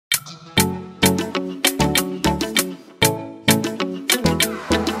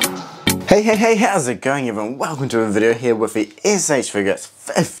Hey, how's it going everyone? Welcome to a video here with the S.H.Figuarts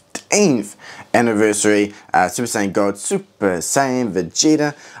 15th anniversary Super Saiyan God, Super Saiyan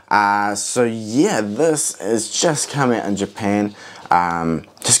Vegeta. So yeah, this is just coming out in Japan.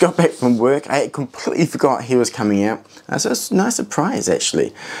 Just got back from work. I completely forgot he was coming out. So it's a nice surprise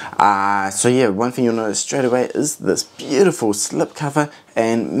actually. So yeah, one thing you'll notice straight away is this beautiful slipcover,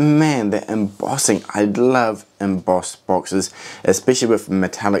 and man, the embossing. I love embossed boxes, especially with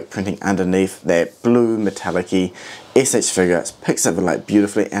metallic printing underneath. That blue metallic-y S.H.Figuarts picks up the light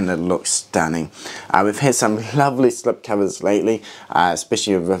beautifully and it looks stunning. We've had some lovely slipcovers lately,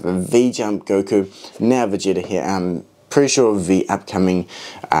 especially with V-Jump Goku, now Vegeta here. Pretty sure the upcoming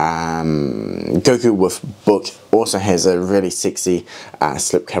Goku with book also has a really sexy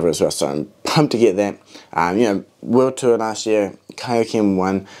slipcover as well, so I'm pumped to get that. You know, World Tour last year, Kaioken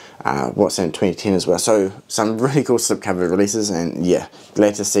won what's in 2010 as well, so some really cool slipcover releases, and yeah,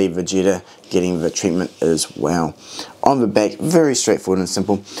 glad to see Vegeta getting the treatment as well. On the back, very straightforward and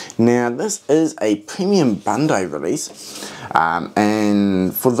simple. Now this is a premium Bandai release,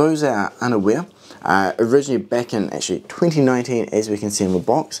 and for those that are unaware, originally back in actually 2019, as we can see in the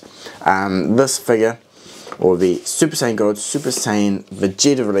box, this figure, or the Super Saiyan God, Super Saiyan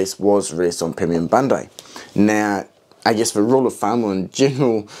Vegeta release, was released on Premium Bandai. Now, I guess the rule of thumb, or in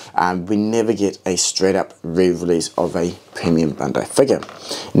general, we never get a straight up re-release of a Premium Bandai figure.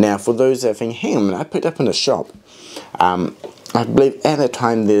 Now, for those that think, hang on, I picked up in a shop, I believe at the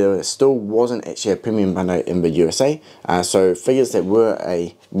time there still wasn't actually a Premium Bandai in the USA, so figures that were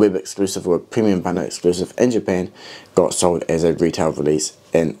a web exclusive or a Premium Bandai exclusive in Japan got sold as a retail release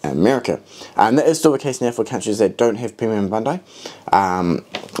in America. That is still the case now for countries that don't have Premium Bandai,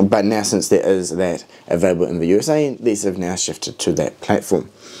 but now since there is that available in the USA, these have now shifted to that platform.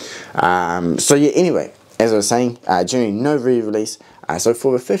 So yeah, anyway, as I was saying, generally no re-release. So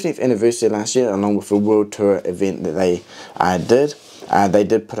for the 15th anniversary last year, along with the World Tour event that they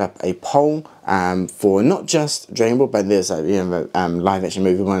did put up a poll for not just Dragon Ball, but there's you know, live action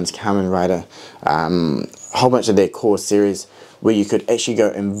movie ones, Kamen Rider, a whole bunch of their core series, where you could actually go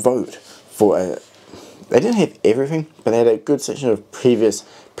and vote for a. They didn't have everything, but they had a good section of previous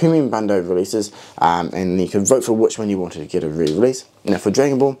Premium Bandai releases, and you could vote for which one you wanted to get a re-release. Now for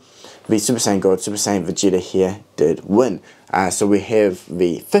Dragon Ball, the Super Saiyan God, Super Saiyan Vegeta here did win. So we have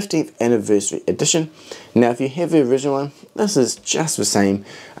the 15th anniversary edition. Now if you have the original one, this is just the same,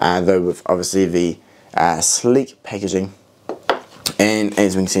 though with obviously the sleek packaging. And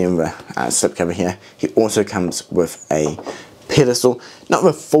as we can see in the slipcover here, he also comes with a pedestal, not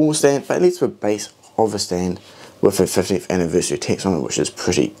the full stand, but at least the base of a stand with a 15th anniversary text on it, which is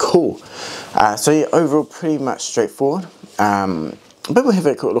pretty cool. So yeah, overall pretty much straightforward. But we'll have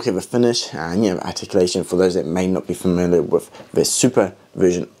a quick look at the finish, you know, articulation for those that may not be familiar with the Super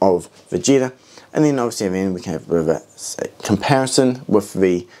version of Vegeta. And then obviously at the end we can have a bit of a comparison with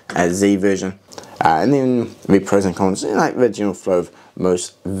the Z version. And then the pros and cons, like the general flow of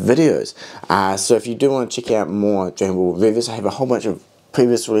most videos. So if you do want to check out more Dragon Ball reviews, I have a whole bunch of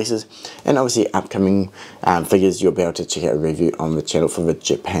previous releases and obviously upcoming figures. You'll be able to check out a review on the channel for the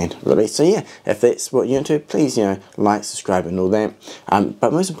Japan release. So yeah, if that's what you're into, please, you know, like, subscribe and all that,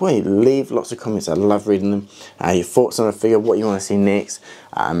 but most importantly, leave lots of comments. I love reading them. Your thoughts on the figure, what you want to see next,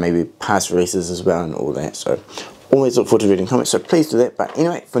 maybe past releases as well and all that. So always look forward to reading comments, so please do that. But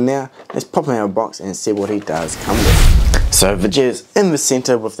anyway, for now, let's pop him out of the box and see what he does come with. So Vegeta's in the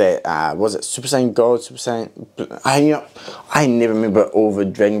center with that, was it Super Saiyan God, Super Saiyan, I never remember all the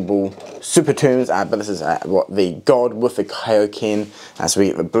Dragon Ball Super terms, but this is what the God with the Kaioken. So we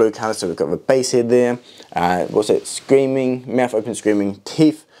get the blue color, so we've got the base head there, what's it, screaming, mouth open screaming,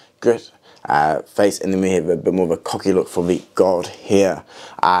 teeth, grit, face, and then we have a bit more of a cocky look for the God here.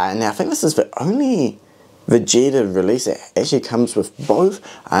 Now I think this is the only Vegeta release that actually comes with both.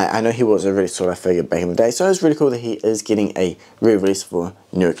 I know he was a really sought after figure back in the day, so it's really cool that he is getting a re-release for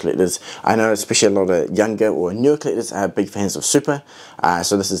newer collectors. I know especially a lot of younger or newer collectors are big fans of Super,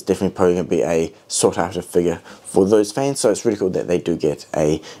 so this is definitely probably going to be a sought after figure for those fans, so it's really cool that they do get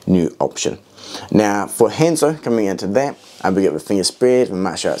a new option. Now for Hanzo, coming into that, we get the finger spread, the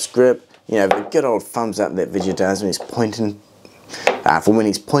martial arts grip, you know, the good old thumbs up that Vegeta does when he's pointing,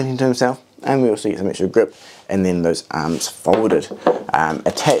 to himself. And we also get some extra grip, and then those arms folded.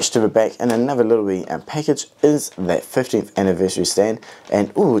 Attached to the back in another little wee package is that 15th anniversary stand,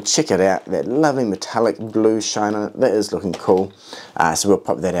 and oh, check it out, that lovely metallic blue shine on it. That is looking cool. So we'll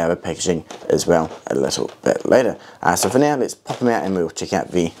pop that out of the packaging as well a little bit later. So for now, let's pop them out and we'll check out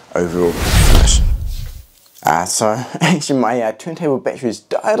the overall finish. So actually my turntable batteries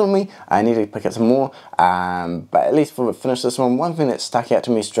died on me. I need to pick up some more, but at least for the finish this one thing that stuck out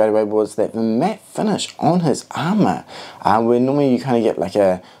to me straight away was that the matte finish on his armor, where normally you kind of get like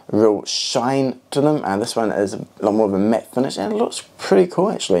a real shine to them, and this one is a lot more of a matte finish and it looks pretty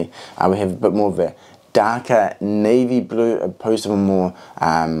cool actually. We have a bit more of a darker navy blue opposed to a more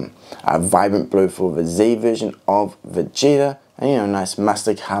vibrant blue for the Z version of Vegeta. And, you know, nice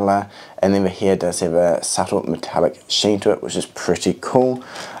mustard colour, and then the hair does have a subtle metallic sheen to it, which is pretty cool.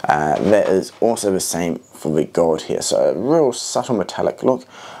 That is also the same for the gold here, so a real subtle metallic look.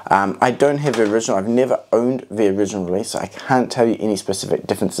 I don't have the original, I've never owned the original release, so I can't tell you any specific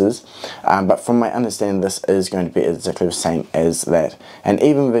differences, but from my understanding this is going to be exactly the same as that. And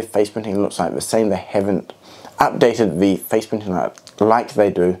even the face printing looks like the same. They haven't updated the face printing like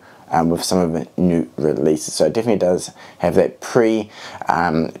they do with some of the new releases, so it definitely does have that pre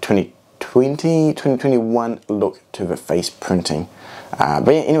 2021 look to the face printing. But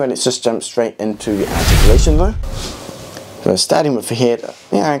yeah, anyway, let's just jump straight into the articulation though. So starting with the head,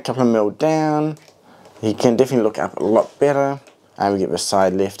 you know, a couple of mil down, you can definitely look up a lot better. We get the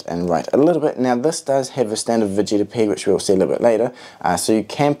side left and right a little bit. Now this does have the standard Vegeta peg, which we'll see a little bit later, so you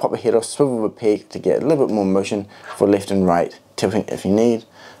can pop the head off, swivel the peg to get a little bit more motion for left and right tilting if you need,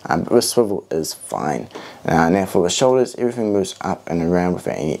 but the swivel is fine. Now for the shoulders, everything moves up and around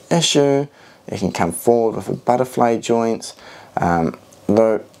without any issue. You can come forward with the butterfly joints, though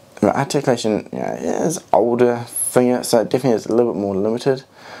the articulation, you know, is older finger, so it definitely is a little bit more limited,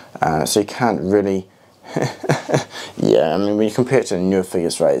 so you can't really yeah, I mean, when you compare it to the newer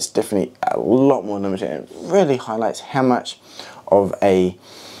figures, right, it's definitely a lot more limited. It really highlights how much of a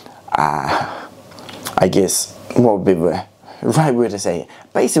I guess what would be the right word to say.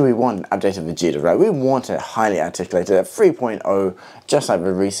 Basically, we want an updated Vegeta, right? We want a highly articulated, a 3.0, just like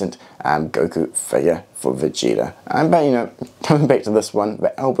the recent Goku figure for Vegeta. But you know, coming back to this one,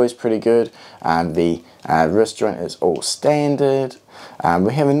 the elbow is pretty good. The wrist joint is all standard.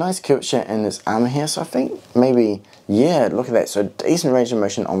 We have a nice curvature in this armor here, so I think maybe, yeah, look at that. So decent range of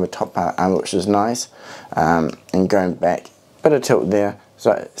motion on the top part armor, which is nice. And going back, bit of tilt there.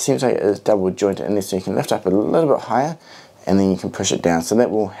 So it seems like it is double jointed in there, so you can lift up a little bit higher and then you can push it down, so that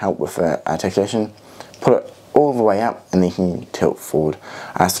will help with articulation. Put it all the way up and then you can tilt forward,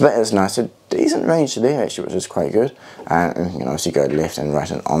 so that is nice. A decent range there actually, which is quite good, and you can obviously go left and right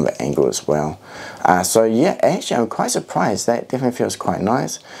and on the angle as well. So yeah, actually I'm quite surprised. That definitely feels quite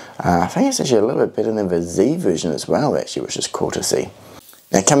nice. I think it's actually a little bit better than the Z version as well actually, which is cool to see.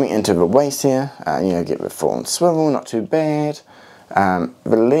 Now coming into the waist here, you know, get the full on swivel, not too bad. The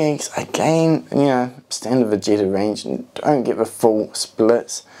legs, again, you know, standard Vegeta range, don't get the full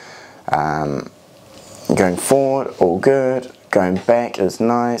splits. Going forward, all good. Going back is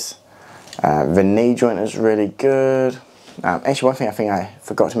nice. The knee joint is really good. Actually, one thing I think I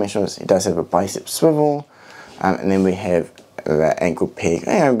forgot to mention was it does have a bicep swivel. And then we have the ankle peg.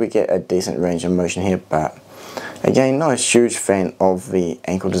 You know, we get a decent range of motion here, but again, not a huge fan of the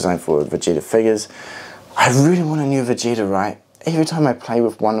ankle design for Vegeta figures. I really want a new Vegeta, right? Every time I play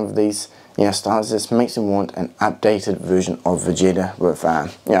with one of these, you know, styles, this makes me want an updated version of Vegeta with,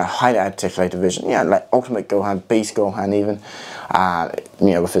 you know, highly articulated version, you know, like Ultimate Gohan, Beast Gohan even,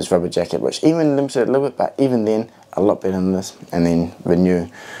 you know, with his rubber jacket, which even limited a little bit, but even then, a lot better than this. And then the new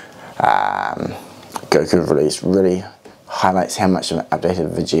Goku release really highlights how much of an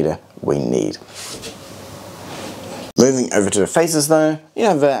updated Vegeta we need. Moving over to the faces though, you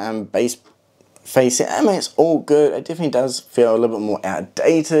know, the base face here, I mean, it's all good. It definitely does feel a little bit more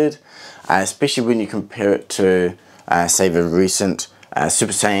outdated, especially when you compare it to, say, the recent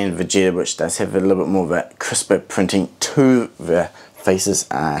Super Saiyan Vegeta, which does have a little bit more of a crisper printing to the faces.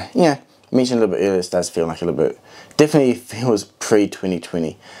 Yeah, mentioned a little bit earlier, this does feel like a little bit, definitely feels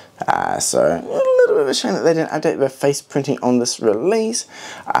pre-2020. So a little bit of a shame that they didn't update the face printing on this release,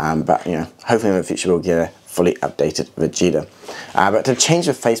 but you know, hopefully in the future we'll get a fully updated Vegeta. But to change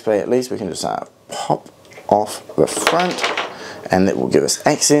the faceplate, at least we can just pop off the front, and that will give us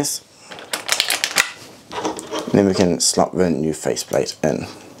access. And then we can slot the new faceplate in.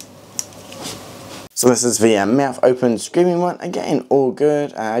 So this is the mouth open screaming one. Again, all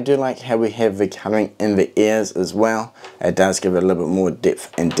good. I do like how we have the colouring in the ears as well. It does give it a little bit more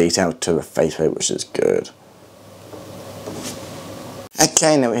depth and detail to the faceplate, which is good.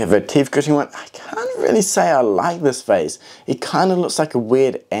 Okay, now we have a teeth gritting one. I can't really say I like this face. It kind of looks like a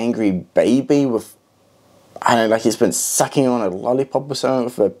weird angry baby with, I don't know, like he's been sucking on a lollipop or something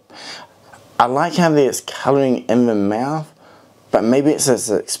with a, I like how there's colouring in the mouth, but maybe it's his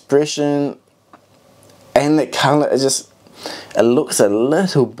expression and the colour is just, it looks a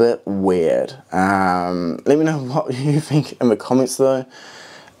little bit weird. Let me know what you think in the comments though.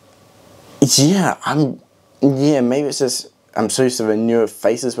 Yeah, maybe it's just I'm so used to the newer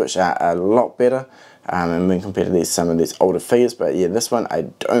faces, which are a lot better, and when compared to some of these older figures. But yeah, this one I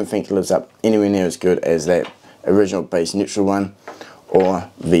don't think lives up anywhere near as good as that original base neutral one, or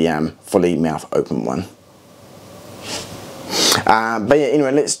the fully mouth open one. But yeah,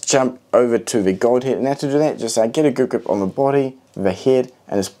 anyway, let's jump over to the gold head. Now to do that, just get a good grip on the body, the head,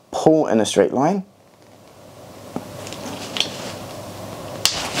 and just pull in a straight line.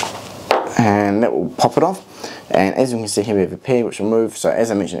 And that will pop it off. And as you can see here, we have a pair which will move. So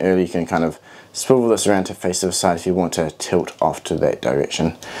as I mentioned earlier, you can kind of swivel this around to face to the side if you want to tilt off to that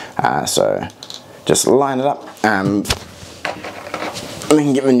direction. So just line it up. And we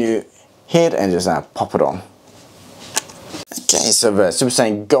can get the new head and just pop it on. Okay, so the Super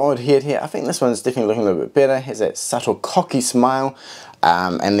Saiyan God head here, I think this one's definitely looking a little bit better. It has that subtle cocky smile,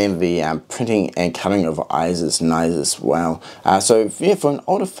 and then the printing and coloring of the eyes is nice as well. So yeah, for an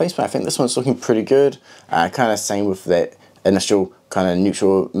older face paint, I think this one's looking pretty good. Kind of same with that initial kind of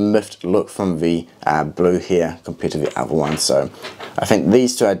neutral miffed look from the blue here compared to the other one. So I think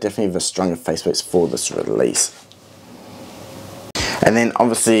these two are definitely the stronger face paints for this release. And then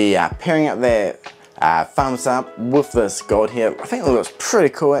obviously pairing up their thumbs up with this gold here, I think it looks pretty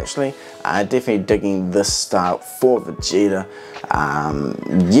cool actually. Definitely digging this style for Vegeta.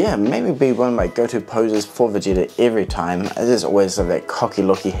 Yeah, maybe be one of my go-to poses for Vegeta every time. It is always that cocky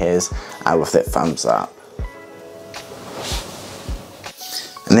look he has with that thumbs up.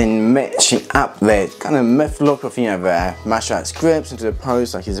 And then matching up that kind of myth look with, you know, the martial arts grips into the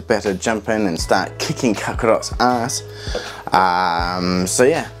pose like he's about to jump in and start kicking Kakarot's ass. So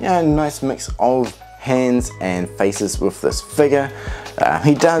yeah, nice mix of hands and faces with this figure.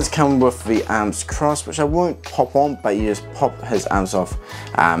 He does come with the arms crossed, which I won't pop on, but you just pop his arms off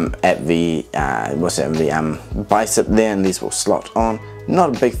at the bicep there, and these will slot on.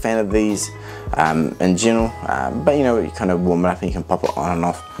 Not a big fan of these in general, but you know, you kind of warm it up and you can pop it on and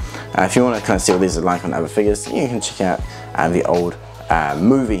off. If you want to kind of see what these are like on other figures, you can check out the old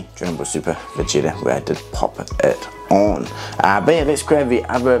movie Dragonballsuper Vegeta, where I did pop it on. But yeah, let's grab the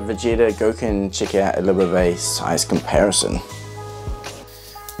other Vegeta Goku and check out a little bit of a size comparison.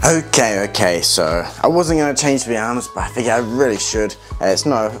 Okay, so I wasn't going to change the arms, but I think I really should. It's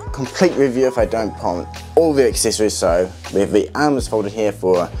not a complete review if I don't put on all the accessories. So we have the arms folded here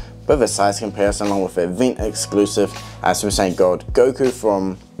for a bit of a size comparison, along with the event exclusive Super Saiyan God Goku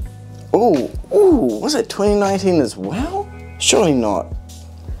from, was it 2019 as well? Surely not.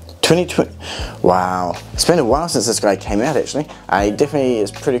 2020. Wow, it's been a while since this guy came out actually. He definitely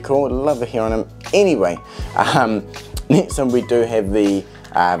is pretty cool. Love the hair on him. Anyway, next one we do have the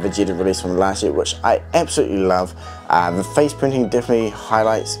Vegeta release from last year, which I absolutely love. The face printing definitely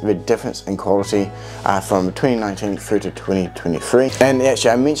highlights the difference in quality from 2019 through to 2023. And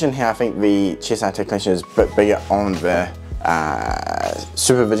actually I mentioned how I think the chest articulation is a bit bigger on the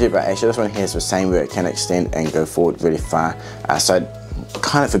Super Vegeta, but actually this one here is the same, where it can extend and go forward really far. So I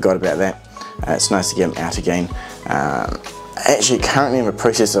kind of forgot about that. It's nice to get them out again. Actually currently in the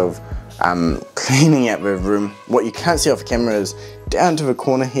process of cleaning out the room. What you can't see off camera is down to the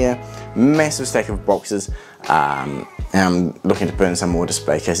corner here, massive stack of boxes, and I'm looking to put in some more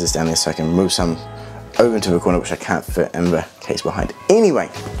display cases down there so I can move some over into the corner, which I can't fit in the case behind. Anyway,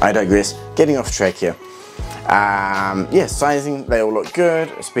 I digress, getting off track here. Yeah, sizing, they all look good,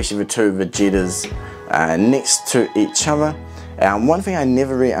 especially the two Vegetas next to each other. One thing I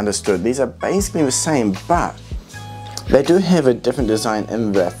never really understood, these are basically the same, but they do have a different design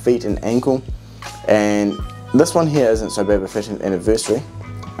in the feet and ankle, and this one here isn't so bad with 15th anniversary,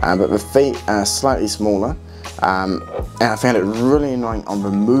 but the feet are slightly smaller, and I found it really annoying on the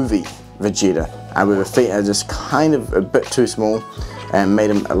movie Vegeta, where the feet are just kind of a bit too small and made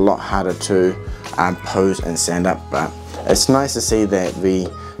them a lot harder to pose and stand up. But it's nice to see that the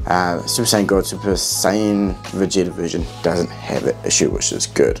Super Saiyan God Super Saiyan Vegeta version doesn't have that issue, which is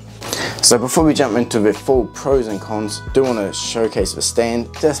good. So before we jump into the full pros and cons, do want to showcase the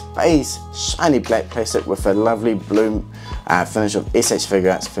stand. This base shiny black plastic with a lovely blue finish of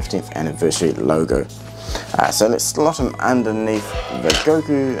S.H.Figuarts 15th anniversary logo. So let's slot him underneath the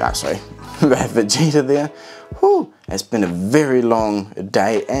Goku, the Vegeta there. Whew, it's been a very long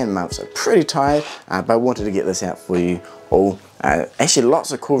day and month, so pretty tired, but I wanted to get this out for you all. Actually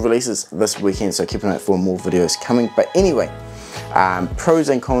lots of cool releases this weekend, so keep an eye out for more videos coming. But anyway, pros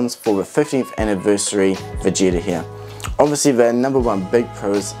and cons for the 15th anniversary Vegeta here. Obviously the number one big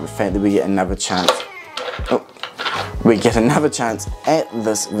pro is the fact that we get another chance. we get another chance at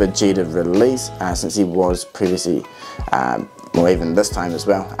this Vegeta release, since he was previously, or even this time as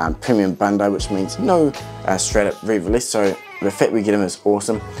well, Premium Bandai, which means no straight up re-release, so the fact we get him is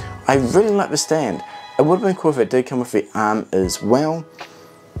awesome. I really like the stand. It would have been cool if it did come with the arm as well.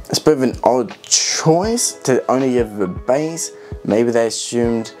 It's a bit of an odd choice to only give the base. Maybe they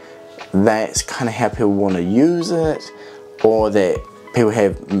assumed that's kind of how people want to use it, or that people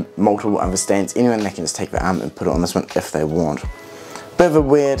have multiple other stands anyway and they can just take the arm and put it on this one if they want. Bit of a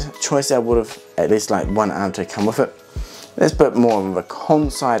weird choice. I would have at least liked one arm to come with it. There's a bit more of a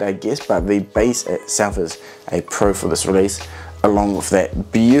con side, I guess, but the base itself is a pro for this release, along with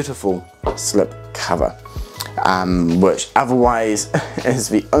that beautiful slip cover, which otherwise is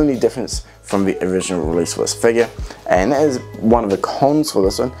the only difference from the original release for this figure, and that is one of the cons for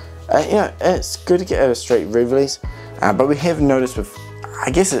this one. You know, it's good to get a straight re-release, but we have noticed with, I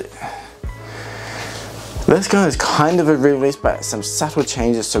guess this guy is kind of a re-release, but some subtle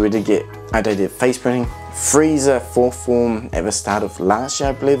changes. So we did get updated face printing, Frieza 4th form at the start of last year,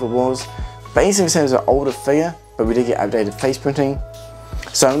 I believe it was. Basically same as an older figure, but we did get updated face printing.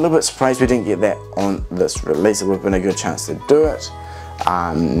 So I'm a little bit surprised we didn't get that on this release. It would have been a good chance to do it.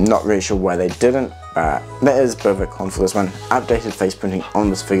 Not really sure why they didn't, but that is a bit of a con for this one. Updated face printing on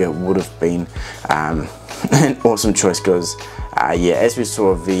this figure would have been an awesome choice, because yeah, as we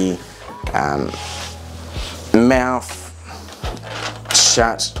saw, the mouth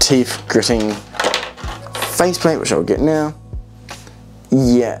shut, teeth gritting faceplate, which I'll get now.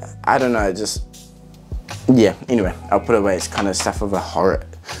 Yeah, I don't know, just, yeah, anyway, I'll put it away. It's kind of stuff of a horror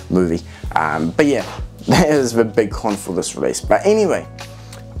movie. But yeah, that is the big con for this release. But anyway,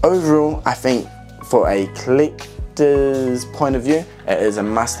 overall, I think for a collector's point of view, it is a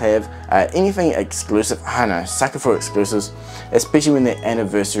must-have. Anything exclusive, I don't know, sucker for exclusives, especially when they're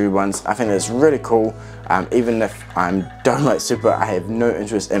anniversary ones. I think that's really cool. Even if I don't like Super, I have no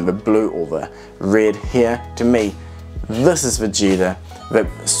interest in the blue or the red here. To me, this is Vegeta. The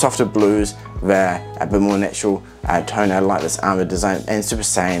softer blues, the a bit more natural tone. I like this armor design, and Super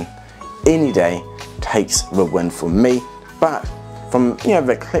Saiyan any day takes the win for me. But from, you know,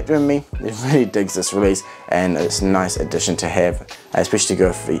 the collector in me, it really digs this release, and it's a nice addition to have, especially to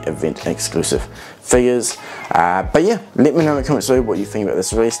go for the event exclusive figures. But yeah, let me know in the comments below what you think about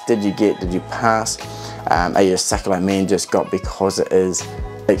this release. Did you pass? Are you a sucker like me and just got because it is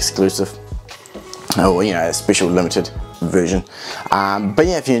exclusive, or, you know, a special limited version? But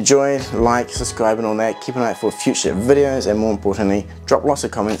yeah, if you enjoyed, like, subscribe and all that. Keep an eye out for future videos, and more importantly, drop lots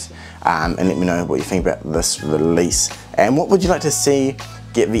of comments and let me know what you think about this release, and what would you like to see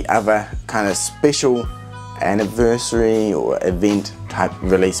get the other kind of special anniversary or event type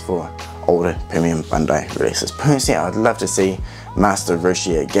release for older Premium Bandai releases. Personally, I would love to see Master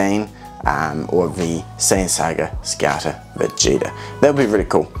Roshi again, or the Saiyan Saga Scouter Vegeta. That would be really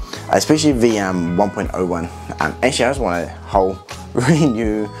cool, especially the 1.01. Actually, I just want a whole really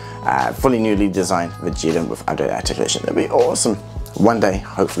new, fully newly designed Vegeta with updated articulation. That'd be awesome. One day,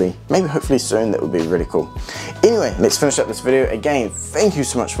 hopefully, maybe hopefully soon, that would be really cool. Anyway, let's finish up this video. Again, thank you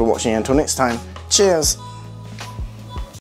so much for watching. Until next time, cheers.